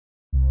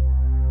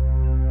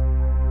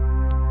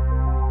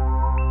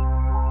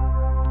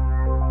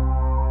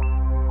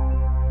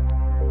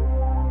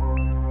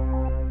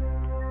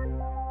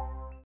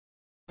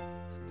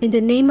In the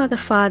name of the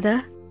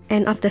Father,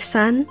 and of the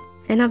Son,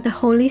 and of the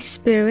Holy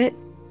Spirit.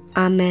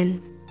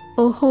 Amen.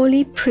 O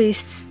holy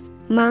priests,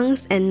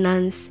 monks, and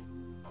nuns,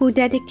 who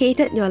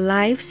dedicated your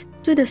lives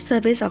to the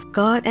service of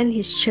God and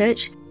His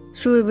Church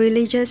through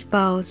religious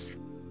vows,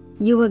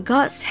 you were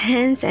God's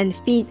hands and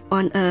feet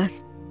on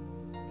earth.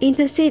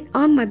 Intercede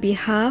on my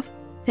behalf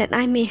that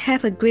I may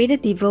have a greater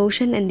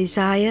devotion and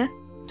desire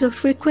to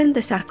frequent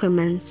the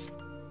sacraments.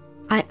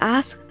 I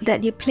ask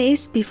that you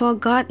place before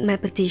God my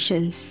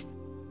petitions.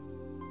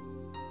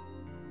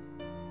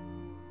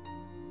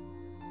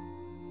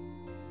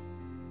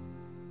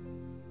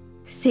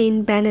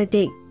 Saint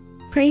Benedict,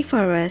 pray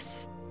for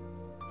us.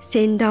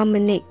 Saint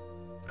Dominic,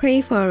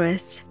 pray for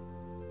us.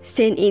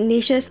 Saint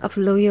Ignatius of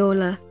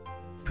Loyola,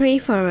 pray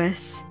for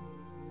us.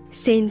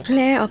 Saint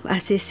Clare of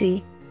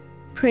Assisi,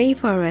 pray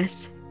for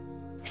us.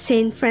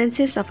 Saint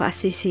Francis of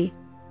Assisi,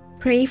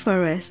 pray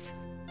for us.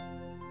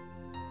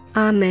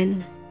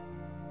 Amen.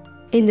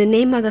 In the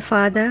name of the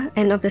Father,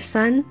 and of the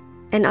Son,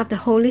 and of the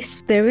Holy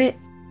Spirit.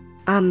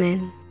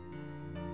 Amen.